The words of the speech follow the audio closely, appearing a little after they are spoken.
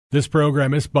This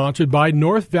program is sponsored by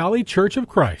North Valley Church of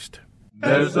Christ.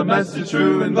 There's a message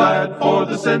true and glad for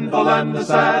the sinful and the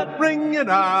sad. Ring it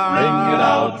out, ring it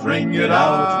out, ring it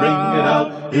out, ring it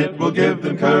out. It will give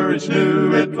them courage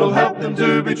new, it will help them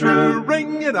to be true.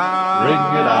 Ring it out, ring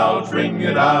it out, ring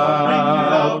it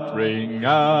out, ring it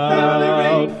out,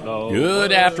 ring out.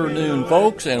 Good afternoon,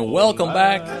 folks, and welcome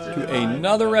back to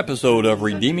another episode of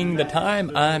Redeeming the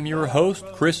Time. I'm your host,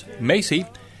 Chris Macy,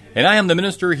 and I am the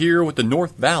minister here with the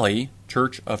North Valley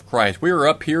Church of Christ. We are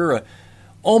up here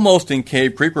almost in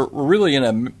Cave Creek. We're really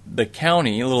in the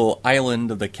county, a little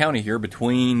island of the county here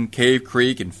between Cave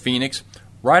Creek and Phoenix,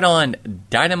 right on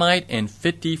Dynamite and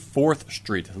 54th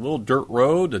Street. A little dirt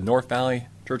road, the North Valley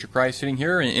Church of Christ sitting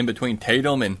here in between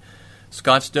Tatum and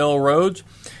Scottsdale roads.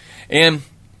 And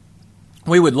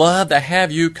we would love to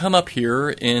have you come up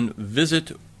here and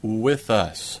visit with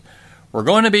us. We're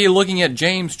going to be looking at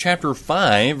James chapter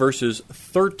 5, verses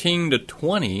 13 to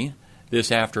 20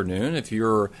 this afternoon. If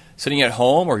you're sitting at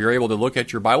home or you're able to look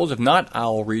at your Bibles, if not,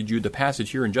 I'll read you the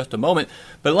passage here in just a moment.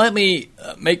 But let me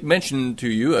make mention to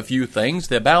you a few things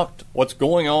about what's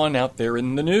going on out there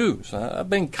in the news. I've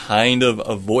been kind of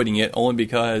avoiding it only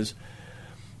because,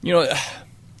 the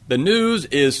news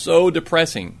is so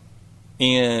depressing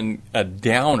and a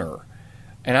downer.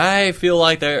 And I feel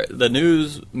like the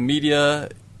news media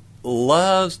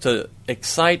loves to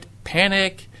excite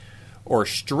panic or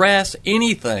stress,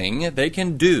 anything they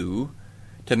can do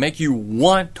to make you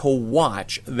want to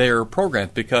watch their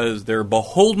programs because they're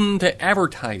beholden to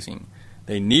advertising.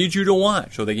 They need you to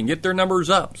watch so they can get their numbers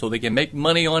up, so they can make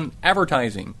money on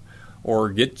advertising or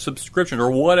get subscriptions or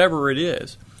whatever it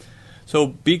is. So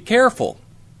be careful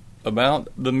about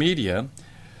the media.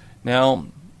 Now,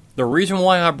 the reason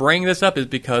why I bring this up is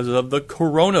because of the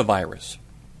coronavirus.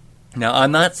 Now,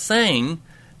 I'm not saying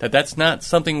that that's not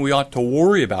something we ought to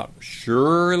worry about.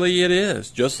 Surely it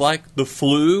is. Just like the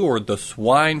flu or the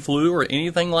swine flu or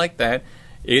anything like that,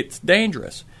 it's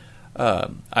dangerous.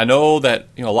 I know that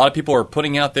a lot of people are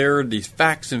putting out there these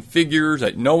facts and figures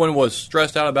that no one was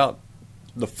stressed out about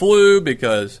the flu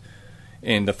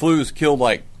and the flu's killed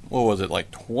like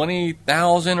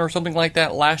 20,000 or something like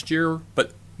that last year,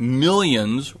 but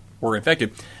millions were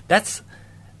infected.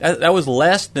 That was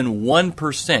less than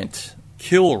 1%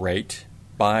 kill rate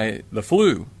by the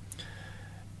flu.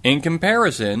 In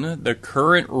comparison, the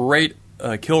current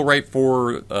kill rate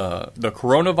for the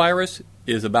coronavirus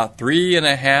is about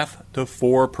 3.5% to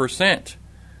 4%.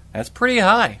 That's pretty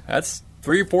high. That's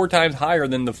 3 or 4 times higher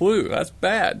than the flu. That's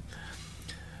bad.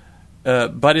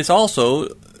 But it's also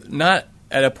not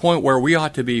at a point where we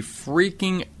ought to be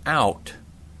freaking out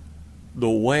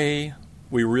the way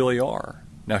we really are.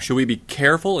 Now, should we be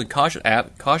careful and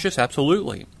cautious?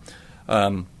 Absolutely.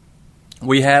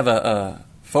 We have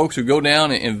folks who go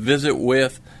down and visit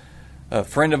with a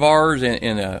friend of ours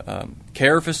in a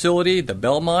care facility, the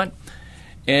Belmont,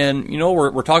 and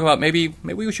we're talking about maybe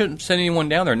we shouldn't send anyone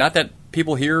down there. Not that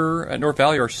people here at North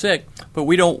Valley are sick, but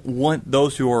we don't want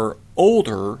those who are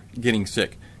older getting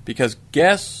sick, because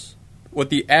guess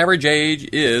what the average age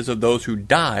is of those who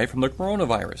die from the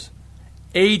coronavirus?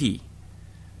 80.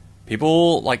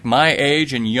 People like my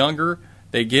age and younger,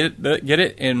 they get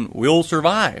it and we'll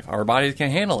survive. Our bodies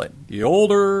can handle it. The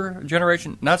older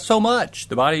generation, not so much.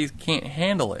 The bodies can't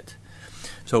handle it.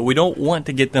 So we don't want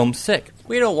to get them sick.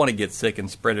 We don't want to get sick and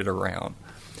spread it around.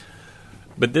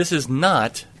 But this is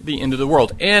not the end of the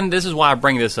world. And this is why I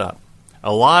bring this up.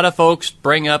 A lot of folks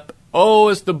bring up,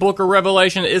 it's the book of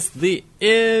Revelation. It's the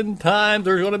end times.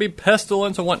 There's going to be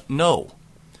pestilence and what? No.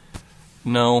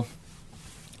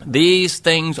 These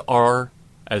things are,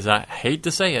 as I hate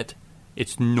to say it,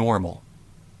 it's normal.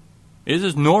 It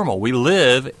is normal. We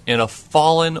live in a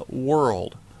fallen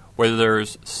world where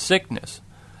there's sickness,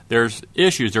 there's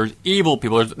issues, there's evil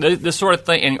people, there's this sort of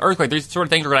thing, and earthquake, these sort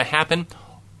of things are going to happen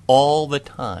all the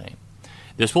time.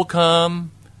 This will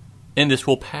come and this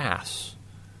will pass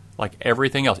like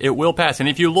everything else. It will pass. And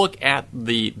if you look at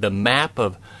the map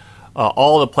of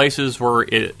all the places where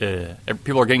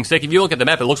people are getting sick, if you look at the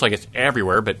map, it looks like it's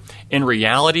everywhere, but in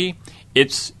reality,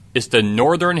 it's the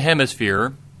northern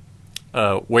hemisphere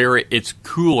where it's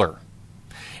cooler.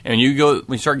 And when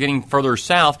you start getting further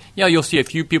south, you'll see a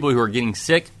few people who are getting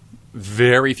sick.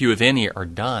 Very few, if any, are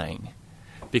dying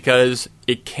because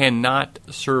it cannot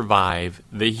survive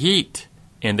the heat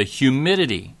and the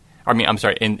humidity.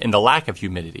 And the lack of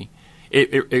humidity.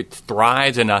 It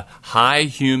thrives in a high,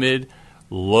 humid,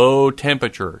 low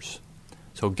temperatures.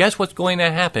 So guess what's going to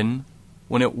happen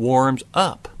when it warms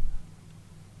up?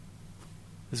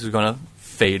 This is going to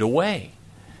fade away.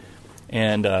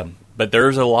 But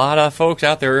there's a lot of folks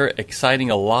out there exciting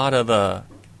a lot of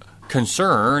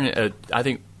concern, I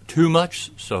think too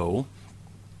much so,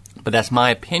 but that's my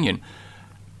opinion.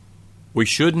 We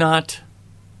should not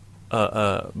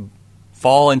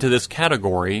fall into this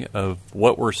category of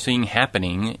what we're seeing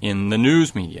happening in the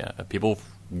news media, people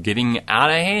getting out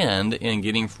of hand and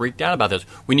getting freaked out about this.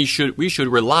 We should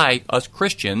rely, us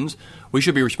Christians, we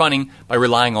should be responding by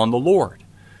relying on the Lord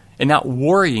and not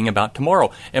worrying about tomorrow.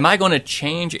 Am I going to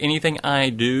change anything I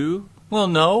do? Well,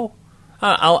 no.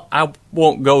 I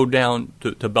won't go down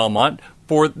to Belmont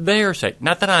for their sake.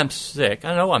 Not that I'm sick.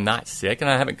 I know I'm not sick, and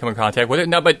I haven't come in contact with it.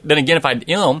 No, but then again, if I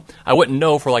am, I wouldn't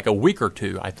know for like a week or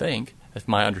two, I think. That's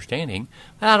my understanding.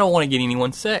 I don't want to get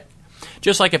anyone sick.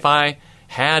 Just like if I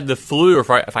had the flu,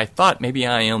 or if I thought maybe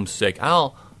I am sick,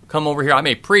 I'll come over here. I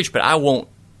may preach, but I won't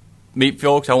meet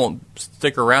folks. I won't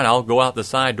stick around. I'll go out the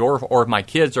side door. Or if my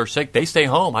kids are sick, they stay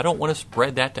home. I don't want to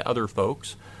spread that to other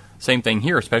folks. Same thing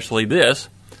here, especially this,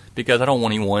 because I don't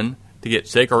want anyone to get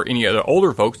sick or any other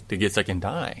older folks to get sick and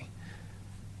die.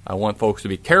 I want folks to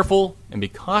be careful and be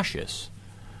cautious,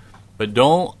 but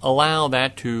don't allow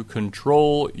that to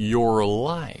control your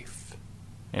life.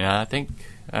 And I think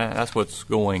that's what's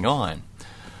going on.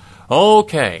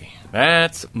 Okay,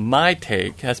 that's my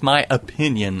take. That's my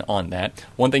opinion on that.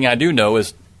 One thing I do know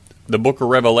is the book of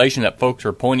Revelation that folks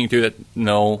are pointing to, that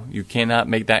no, you cannot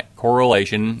make that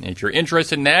correlation. If you're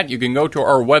interested in that, you can go to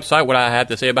our website, what I have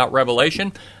to say about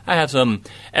Revelation. I have some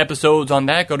episodes on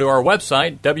that. Go to our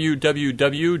website,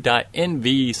 www.nvcoc.net.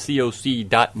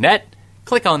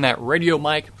 Click on that radio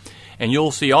mic, and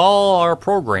you'll see all our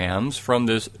programs from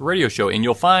this radio show. And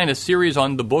you'll find a series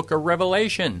on the book of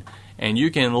Revelation. And you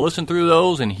can listen through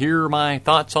those and hear my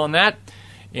thoughts on that.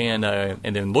 And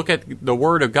then look at the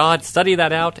Word of God, study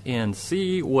that out, and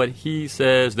see what He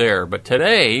says there. But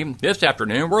today, this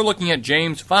afternoon, we're looking at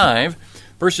James 5,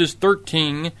 verses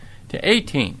 13 to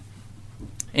 18.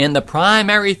 And the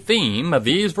primary theme of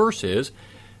these verses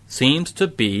seems to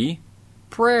be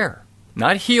prayer.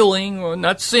 Not healing,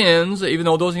 not sins, even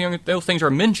though those things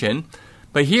are mentioned.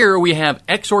 But here we have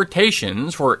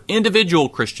exhortations for individual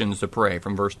Christians to pray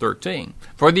from verse 13,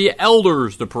 for the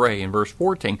elders to pray in verse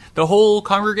 14, the whole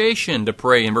congregation to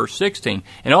pray in verse 16,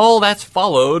 and all that's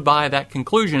followed by that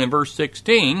conclusion in verse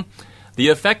 16, the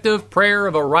effective prayer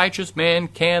of a righteous man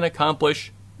can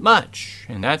accomplish much.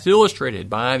 And that's illustrated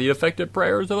by the effective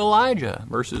prayers of Elijah,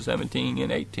 verses 17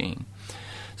 and 18.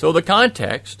 So the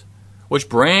context, which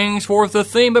brings forth the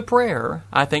theme of prayer,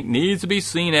 I think needs to be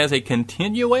seen as a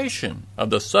continuation of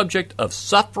the subject of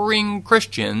suffering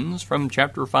Christians from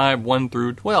chapter 5, 1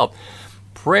 through 12.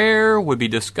 Prayer would be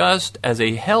discussed as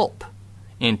a help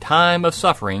in time of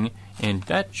suffering, and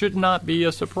that should not be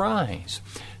a surprise.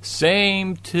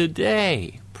 Same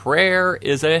today. Prayer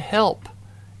is a help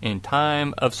in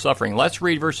time of suffering. Let's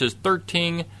read verses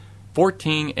 13,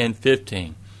 14, and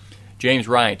 15. James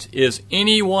writes, "Is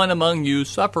anyone among you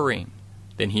suffering?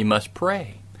 Then he must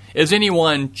pray. Is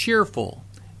anyone cheerful?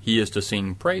 He is to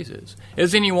sing praises.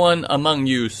 Is anyone among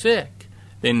you sick?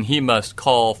 Then he must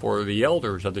call for the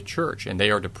elders of the church, and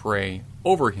they are to pray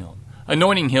over him,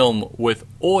 anointing him with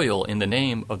oil in the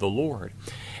name of the Lord.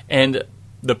 And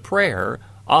the prayer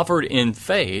offered in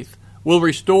faith will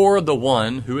restore the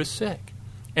one who is sick,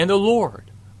 and the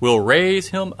Lord will raise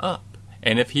him up.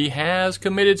 And if he has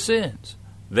committed sins,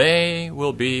 they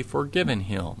will be forgiven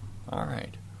him." All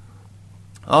right.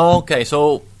 Okay,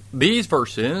 so these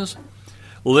verses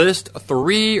list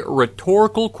 3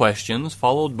 rhetorical questions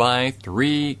followed by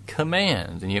 3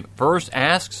 commands. And he first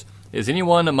asks, is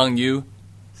anyone among you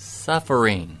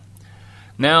suffering?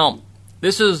 Now,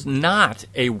 this is not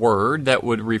a word that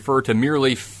would refer to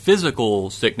merely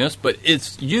physical sickness, but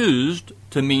it's used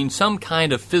to mean some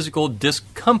kind of physical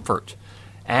discomfort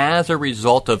as a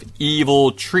result of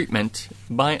evil treatment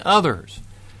by others.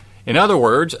 In other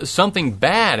words, something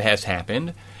bad has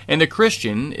happened, and the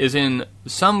Christian is in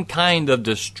some kind of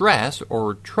distress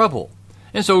or trouble.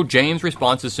 And so James'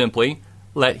 response is simply,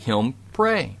 let him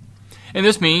pray. And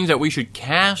this means that we should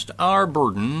cast our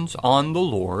burdens on the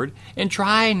Lord and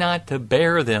try not to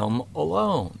bear them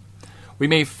alone. We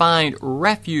may find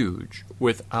refuge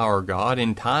with our God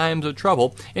in times of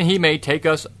trouble, and He may take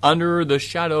us under the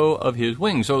shadow of His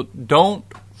wings. So don't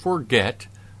forget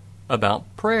about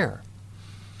prayer.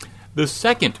 The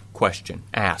second question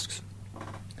asks,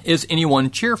 is anyone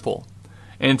cheerful?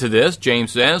 And to this,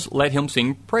 James says, let him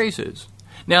sing praises.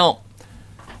 Now,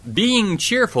 being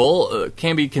cheerful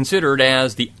can be considered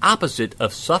as the opposite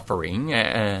of suffering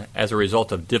as a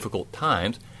result of difficult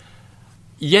times.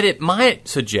 Yet it might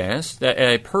suggest that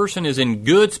a person is in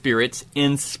good spirits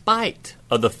in spite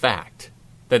of the fact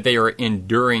that they are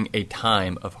enduring a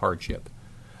time of hardship.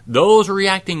 Those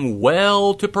reacting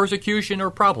well to persecution or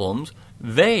problems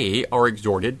they are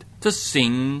exhorted to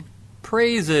sing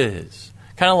praises.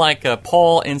 Kind of like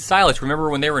Paul and Silas. Remember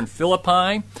when they were in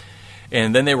Philippi,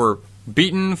 and then they were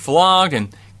beaten, flogged,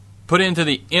 and put into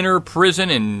the inner prison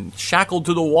and shackled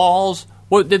to the walls?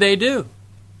 What did they do?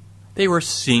 They were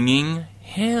singing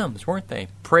hymns, weren't they?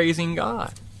 Praising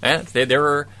God. They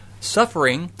were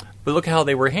suffering, but look how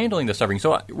they were handling the suffering.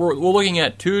 So we're looking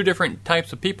at two different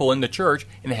types of people in the church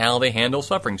and how they handle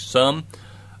suffering. Some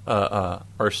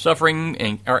are suffering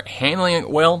and are handling it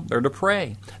well, they're to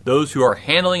pray. Those who are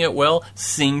handling it well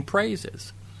sing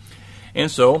praises.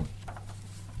 And so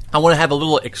I want to have a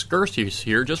little excursus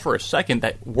here just for a second.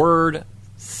 That word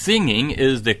singing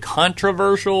is the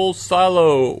controversial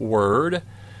silo word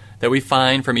that we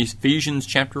find from Ephesians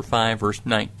chapter 5, verse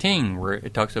 19, where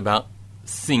it talks about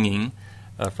singing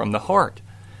from the heart.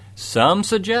 Some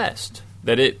suggest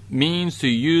that it means to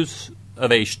use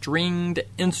of a stringed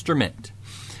instrument.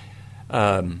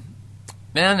 And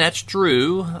that's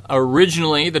true.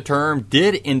 Originally, the term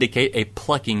did indicate a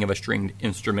plucking of a stringed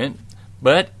instrument,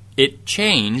 but it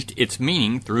changed its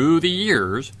meaning through the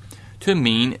years to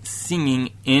mean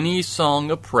singing any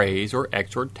song of praise or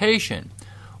exhortation,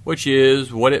 which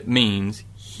is what it means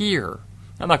here.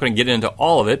 I'm not going to get into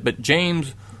all of it, but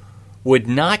James would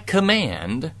not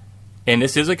command, and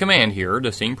this is a command here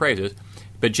to sing praises,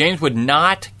 but James would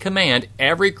not command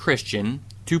every Christian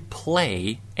to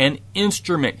play an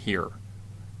instrument here,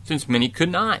 since many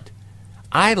could not.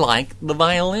 I like the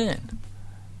violin,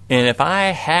 and if I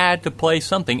had to play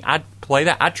something, I'd play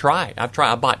that. I've tried.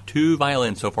 I bought 2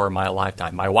 violins so far in my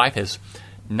lifetime. My wife has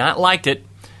not liked it,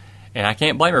 and I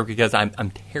can't blame her because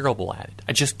I'm terrible at it.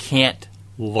 I just can't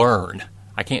learn.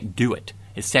 I can't do it.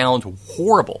 It sounds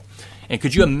horrible. And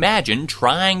could you imagine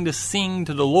trying to sing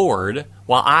to the Lord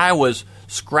while I was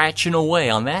scratching away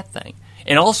on that thing?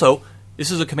 And also,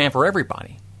 this is a command for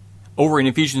everybody. Over in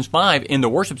Ephesians 5, in the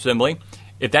worship assembly,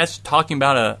 if that's talking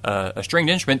about a stringed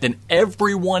instrument, then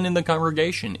everyone in the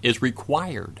congregation is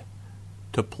required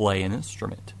to play an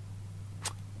instrument.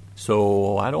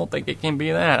 So I don't think it can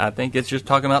be that. I think it's just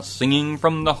talking about singing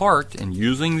from the heart, and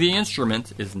using the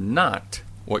instrument is not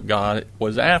what God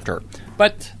was after.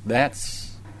 But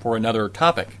that's for another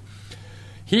topic.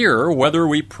 Here, whether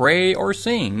we pray or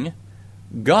sing,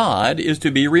 God is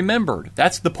to be remembered.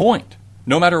 That's the point.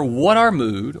 No matter what our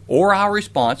mood or our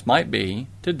response might be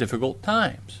to difficult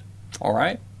times. All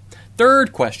right?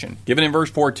 Third question, given in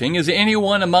verse 14, is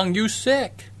anyone among you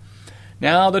sick?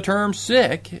 Now, the term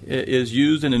sick is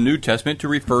used in the New Testament to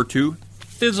refer to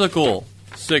physical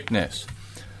sickness.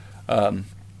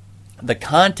 The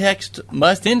context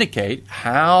must indicate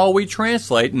how we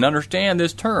translate and understand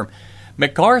this term.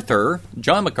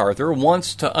 John MacArthur,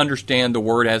 wants to understand the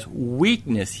word as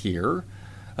weakness here.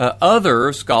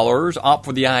 Other scholars opt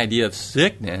for the idea of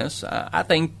sickness. I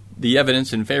think the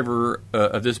evidence in favor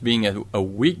of this being a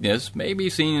weakness may be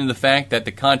seen in the fact that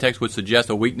the context would suggest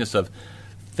a weakness of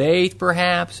faith,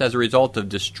 perhaps, as a result of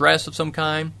distress of some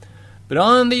kind. But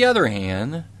on the other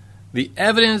hand, the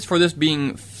evidence for this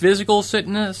being physical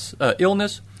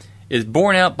illness is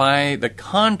borne out by the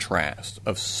contrast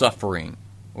of suffering,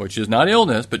 which is not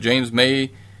illness, but James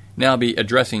may now be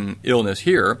addressing illness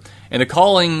here, and the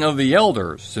calling of the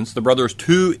elders, since the brother is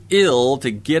too ill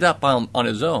to get up on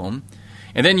his own.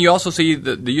 And then you also see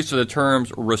the use of the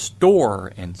terms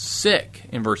restore and sick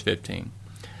in verse 15.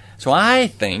 So I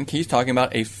think he's talking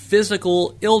about a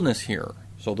physical illness here.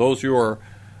 So those who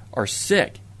are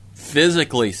sick,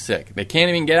 physically sick, they can't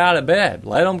even get out of bed,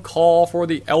 let them call for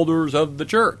the elders of the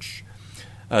church.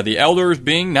 The elders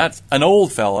being not an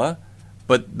old fella,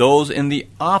 but those in the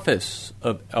office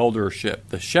of eldership,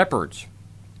 the shepherds,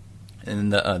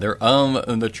 and they're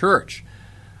in the church.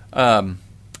 The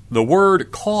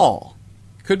word call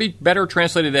could be better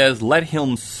translated as let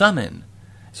him summon.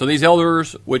 So these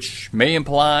elders, which may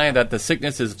imply that the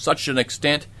sickness is of such an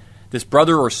extent, this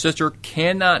brother or sister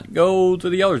cannot go to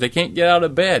the elders. They can't get out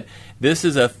of bed. This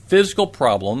is a physical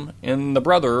problem, and the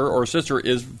brother or sister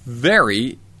is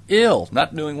very ill,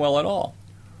 not doing well at all.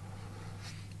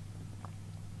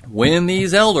 When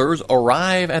these elders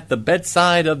arrive at the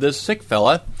bedside of this sick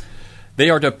fella, they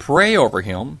are to pray over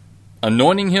him,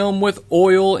 anointing him with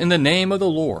oil in the name of the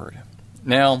Lord.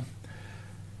 Now,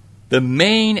 the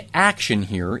main action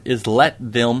here is let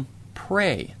them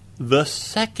pray. The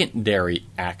secondary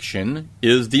action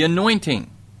is the anointing,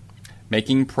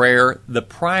 making prayer the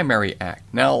primary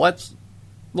act. Now, let's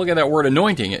look at that word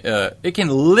anointing. It can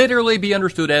literally be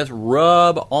understood as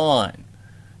rub on.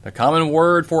 The common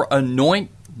word for anoint,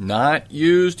 not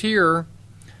used here.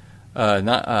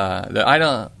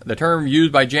 The term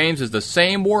used by James is the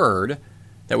same word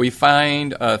that we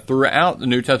find throughout the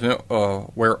New Testament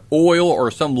where oil or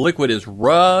some liquid is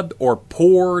rubbed or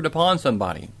poured upon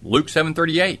somebody. Luke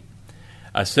 7:38.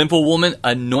 A simple woman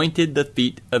anointed the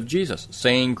feet of Jesus.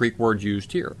 Same Greek word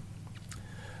used here.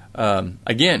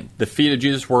 Again, the feet of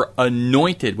Jesus were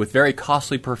anointed with very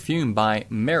costly perfume by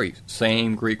Mary.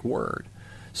 Same Greek word.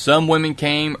 Some women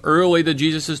came early to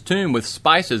Jesus' tomb with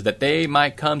spices that they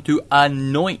might come to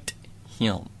anoint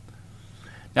him.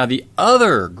 Now, the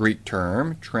other Greek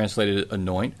term, translated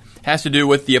anoint, has to do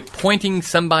with the appointing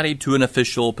somebody to an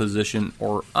official position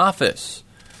or office,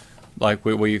 like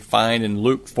we find in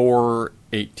Luke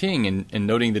 4:18, and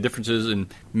noting the differences in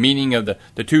meaning of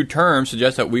the two terms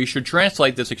suggests that we should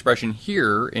translate this expression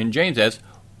here in James as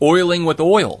oiling with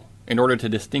oil in order to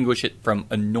distinguish it from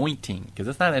anointing, because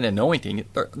it's not an anointing,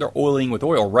 they're oiling with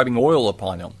oil, rubbing oil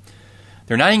upon them.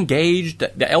 They're not engaged,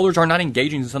 the elders are not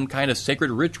engaging in some kind of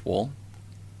sacred ritual,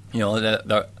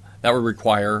 that would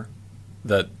require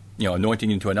the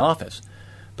anointing into an office.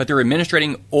 But they're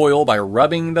administrating oil by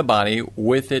rubbing the body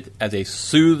with it as a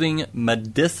soothing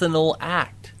medicinal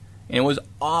act. And it was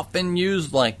often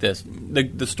used like this.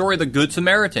 The story of the Good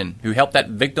Samaritan who helped that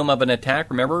victim of an attack,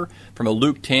 remember, from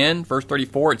Luke 10, verse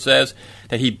 34, it says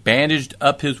that he bandaged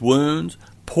up his wounds,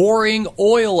 pouring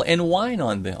oil and wine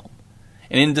on them.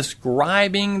 And in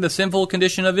describing the sinful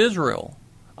condition of Israel,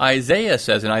 Isaiah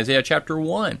says in Isaiah chapter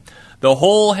 1, the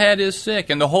whole head is sick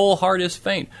and the whole heart is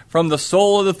faint. From the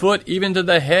sole of the foot even to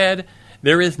the head,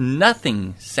 there is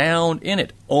nothing sound in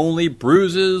it, only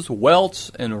bruises,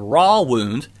 welts, and raw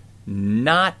wounds,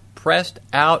 not pressed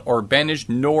out or bandaged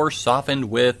nor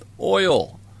softened with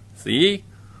oil. See?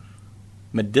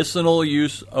 Medicinal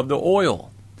use of the oil.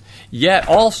 Yet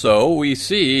also we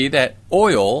see that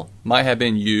oil might have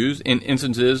been used in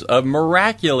instances of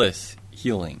miraculous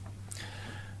healing.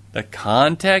 The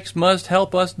context must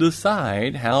help us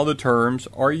decide how the terms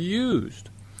are used.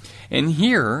 And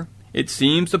here, it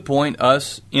seems to point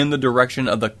us in the direction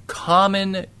of the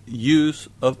common use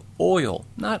of oil,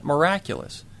 not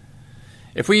miraculous.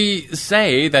 If we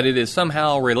say that it is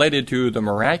somehow related to the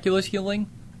miraculous healing,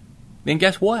 then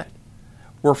guess what?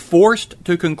 We're forced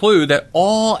to conclude that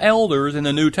all elders in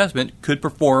the New Testament could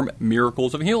perform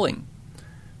miracles of healing.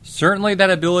 Certainly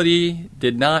that ability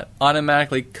did not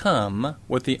automatically come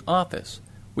with the office.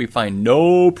 We find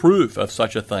no proof of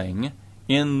such a thing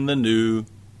in the New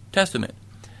Testament.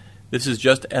 This is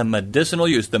just a medicinal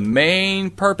use. The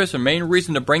main purpose and main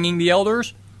reason of bringing the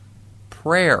elders?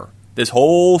 Prayer. This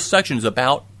whole section is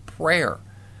about prayer.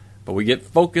 But we get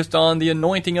focused on the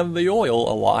anointing of the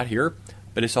oil a lot here,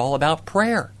 but it's all about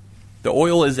prayer. The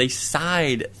oil is a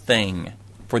side thing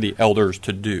for the elders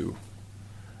to do.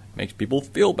 Makes people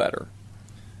feel better.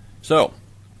 So,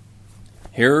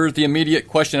 here's the immediate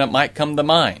question that might come to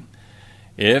mind.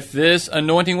 If this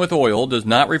anointing with oil does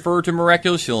not refer to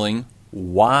miraculous healing,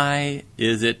 why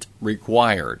is it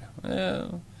required?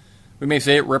 Well, we may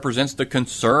say it represents the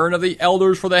concern of the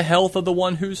elders for the health of the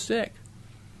one who's sick.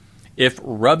 If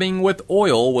rubbing with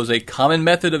oil was a common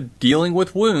method of dealing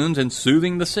with wounds and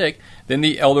soothing the sick, then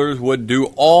the elders would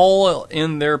do all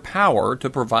in their power to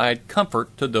provide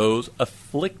comfort to those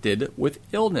afflicted with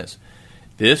illness.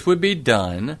 This would be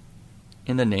done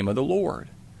in the name of the Lord,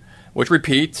 which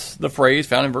repeats the phrase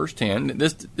found in verse 10.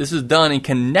 This is done in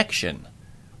connection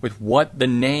with what the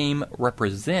name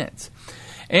represents.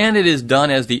 And it is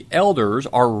done as the elders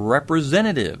are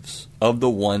representatives of the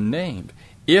one named.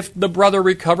 If the brother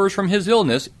recovers from his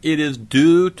illness, it is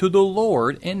due to the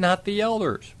Lord and not the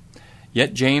elders.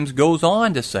 Yet James goes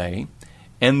on to say,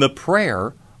 and the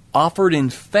prayer offered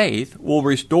in faith will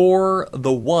restore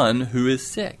the one who is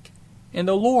sick, and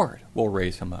the Lord will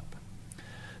raise him up.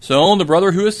 So the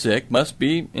brother who is sick must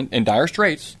be in dire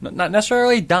straits, not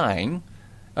necessarily dying,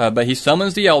 but he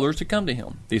summons the elders to come to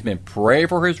him. These men pray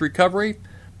for his recovery,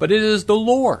 but it is the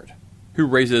Lord who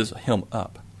raises him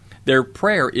up. Their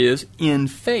prayer is in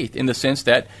faith, in the sense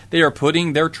that they are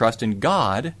putting their trust in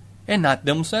God and not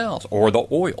themselves or the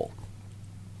oil.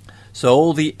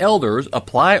 So the elders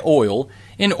apply oil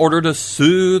in order to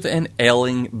soothe an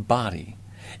ailing body,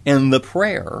 and the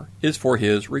prayer is for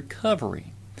his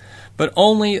recovery. But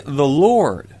only the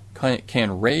Lord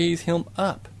can raise him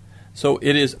up. So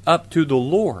it is up to the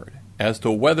Lord as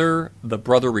to whether the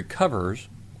brother recovers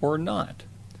or not.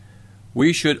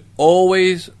 We should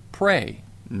always pray,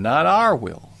 not our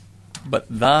will, but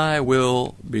thy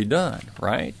will be done,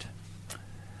 right?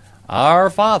 Our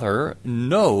Father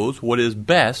knows what is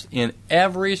best in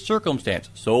every circumstance,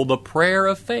 so the prayer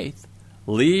of faith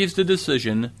leaves the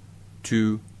decision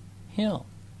to him.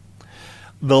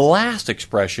 The last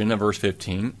expression of verse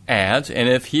 15 adds, and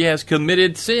if he has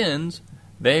committed sins,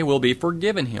 they will be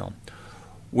forgiven him.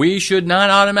 we should not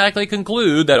automatically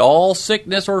conclude that all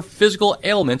sickness or physical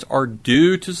ailments are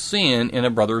due to sin in a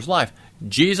brother's life.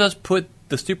 Jesus put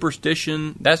that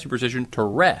superstition to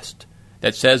rest.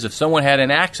 That says if someone had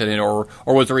an accident or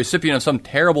was the recipient of some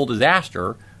terrible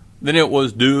disaster, then it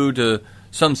was due to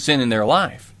some sin in their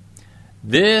life.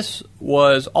 This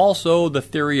was also the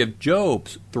theory of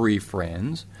Job's 3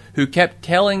 friends, who kept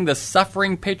telling the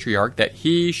suffering patriarch that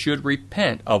he should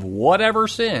repent of whatever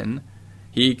sin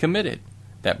he committed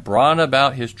that brought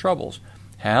about his troubles.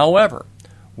 However,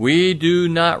 we do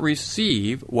not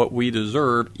receive what we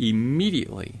deserve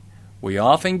immediately. We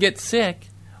often get sick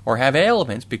or have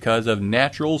ailments because of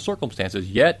natural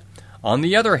circumstances. Yet, on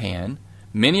the other hand,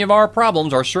 many of our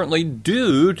problems are certainly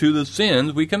due to the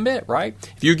sins we commit, right?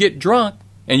 If you get drunk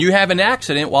and you have an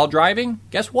accident while driving,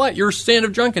 guess what? Your sin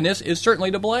of drunkenness is certainly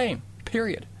to blame,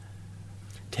 period.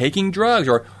 Taking drugs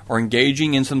or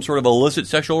engaging in some sort of illicit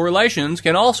sexual relations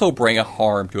can also bring a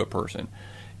harm to a person.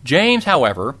 James,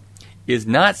 however, is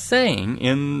not saying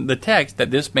in the text that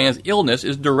this man's illness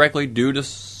is directly due to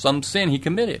some sin he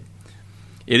committed.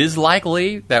 It is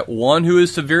likely that one who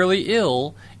is severely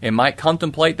ill and might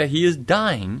contemplate that he is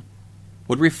dying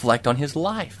would reflect on his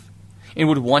life and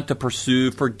would want to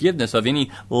pursue forgiveness of any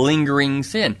lingering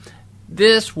sin.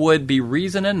 This would be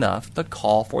reason enough to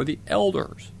call for the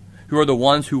elders, who are the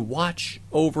ones who watch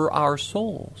over our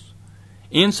souls.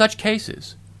 In such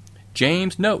cases,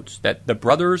 James notes that the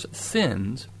brother's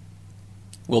sins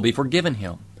will be forgiven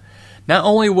him. Not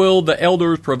only will the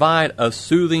elders provide a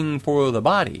soothing for the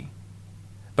body,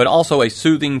 but also a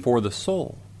soothing for the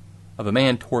soul of a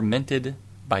man tormented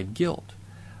by guilt.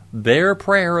 Their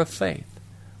prayer of faith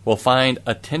will find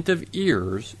attentive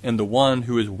ears in the one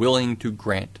who is willing to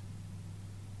grant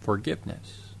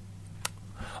forgiveness.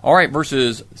 All right,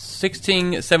 verses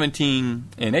 16, 17,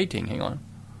 and 18. Hang on.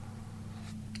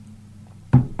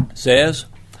 Says,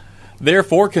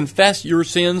 "Therefore confess your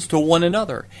sins to one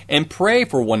another, and pray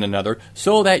for one another,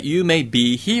 so that you may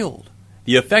be healed.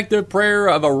 The effective prayer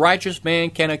of a righteous man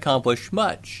can accomplish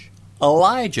much.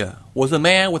 Elijah was a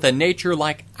man with a nature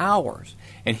like ours,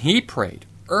 and he prayed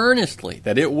earnestly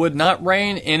that it would not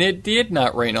rain, and it did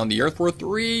not rain on the earth for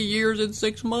 3 years and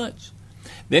 6 months.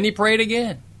 Then he prayed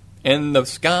again, and the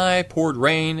sky poured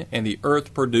rain, and the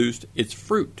earth produced its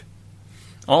fruit."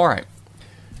 All right.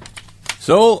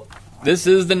 So, this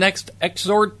is the next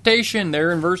exhortation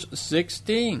there in verse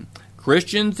 16.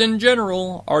 Christians in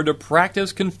general are to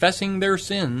practice confessing their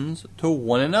sins to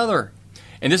one another.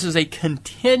 And this is a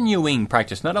continuing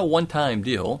practice, not a one-time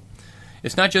deal.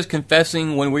 It's not just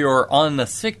confessing when we are on the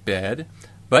sick bed,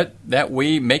 but that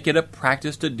we make it a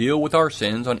practice to deal with our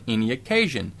sins on any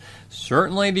occasion.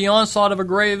 Certainly the onslaught of a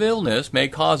grave illness may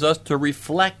cause us to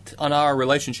reflect on our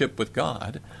relationship with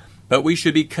God, but we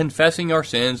should be confessing our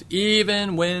sins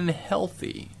even when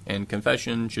healthy, and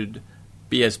confession should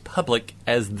be as public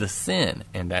as the sin,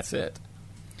 and that's it.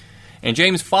 And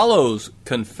James follows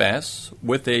confess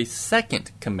with a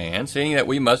second command, saying that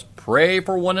we must pray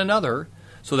for one another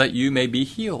so that you may be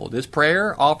healed. This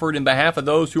prayer offered in behalf of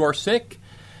those who are sick,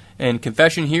 and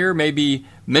confession here may be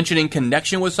mentioned in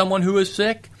connection with someone who is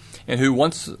sick and who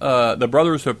wants the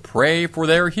brothers to pray for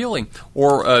their healing,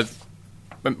 or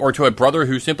to a brother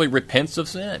who simply repents of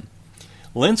sin.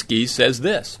 Linsky says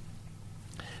this: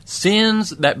 "Sins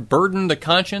that burden the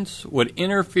conscience would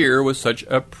interfere with such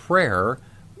a prayer.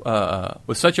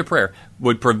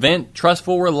 Would prevent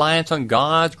trustful reliance on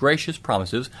God's gracious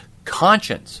promises.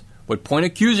 Conscience would point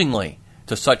accusingly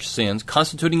to such sins,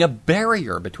 constituting a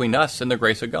barrier between us and the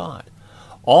grace of God.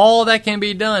 All that can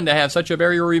be done to have such a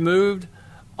barrier removed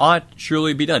ought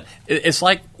surely be done." It's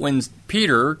like when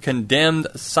Peter condemned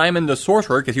Simon the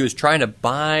sorcerer because he was trying to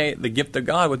buy the gift of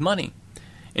God with money.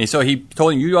 And so he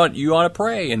told him, you ought to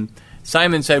pray. And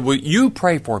Simon said, "Well, you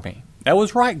pray for me." That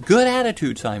was right. Good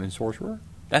attitude, Simon sorcerer.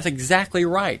 That's exactly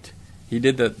right. He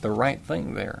did the right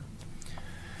thing there.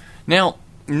 Now,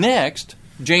 next,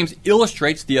 James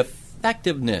illustrates the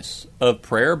effectiveness of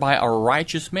prayer by a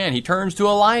righteous man. He turns to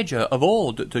Elijah of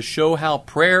old to show how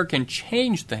prayer can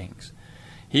change things.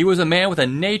 He was a man with a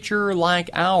nature like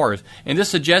ours. And this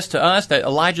suggests to us that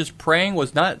Elijah's praying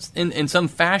was not in some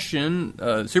fashion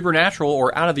supernatural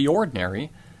or out of the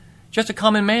ordinary, just a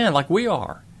common man like we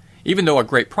are, even though a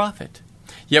great prophet.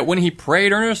 Yet when he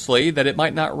prayed earnestly that it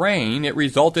might not rain, it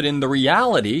resulted in the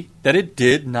reality that it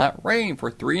did not rain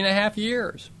for 3.5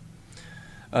 years.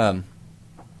 And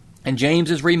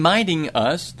James is reminding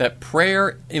us that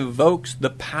prayer evokes the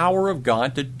power of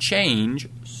God to change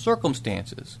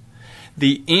circumstances.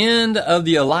 The end of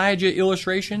the Elijah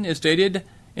illustration is stated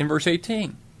in verse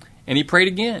 18. "And he prayed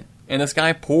again, and the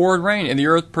sky poured rain, and the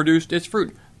earth produced its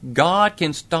fruit." God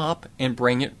can stop and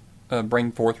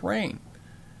bring forth rain.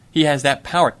 He has that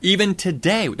power. Even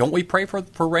today, don't we pray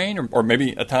for rain? Or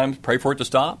maybe at times pray for it to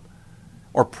stop?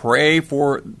 Or pray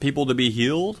for people to be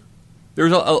healed?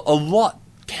 There's a lot,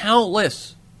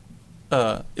 countless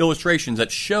illustrations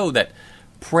that show that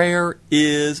prayer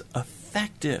is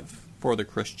effective for the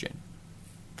Christian.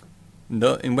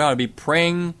 And we ought to be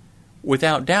praying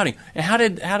without doubting. And how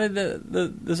did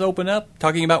this open up?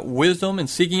 Talking about wisdom and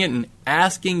seeking it and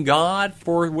asking God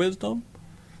for wisdom.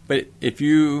 But if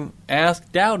you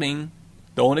ask doubting,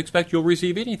 don't expect you'll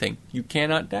receive anything. You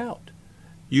cannot doubt.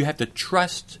 You have to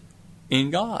trust in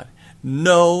God.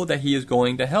 Know that He is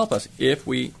going to help us if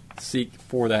we seek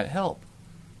for that help.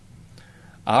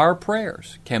 Our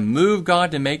prayers can move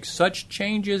God to make such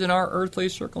changes in our earthly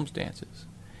circumstances.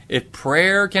 If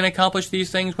prayer can accomplish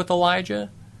these things with Elijah,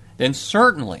 then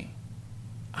certainly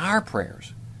our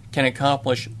prayers can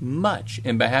accomplish much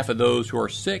in behalf of those who are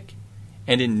sick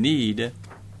and in need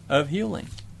of healing.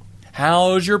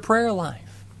 How's your prayer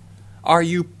life? Are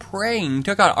you praying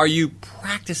to God? Are you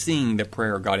practicing the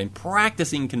prayer of God and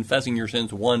practicing confessing your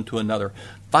sins one to another?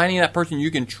 Finding that person you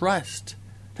can trust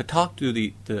to talk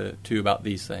to about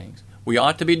these things. We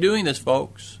ought to be doing this,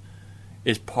 folks.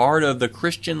 It's part of the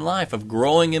Christian life of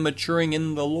growing and maturing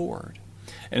in the Lord.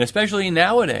 And especially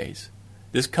nowadays,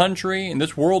 this country and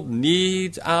this world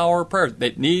needs our prayers.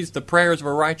 It needs the prayers of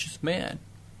a righteous man.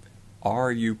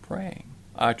 Are you praying?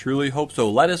 I truly hope so.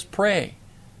 Let us pray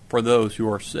for those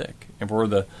who are sick and for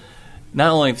the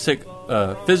not only sick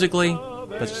physically,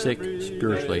 but sick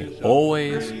spiritually.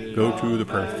 Always go to the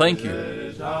prayer. Thank you,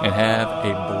 and have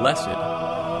a blessed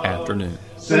afternoon.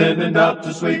 Sin and doubt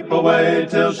to sweep away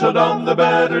till shall dawn the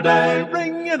better day.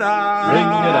 Ring it out, ring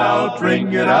it out,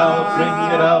 ring it out,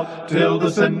 ring it out, till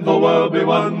the sinful world be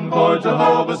won for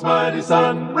Jehovah's mighty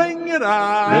Son. Ring it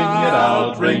out, ring it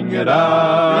out, ring it out.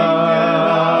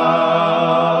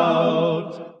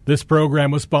 This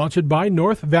program was sponsored by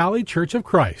North Valley Church of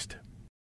Christ.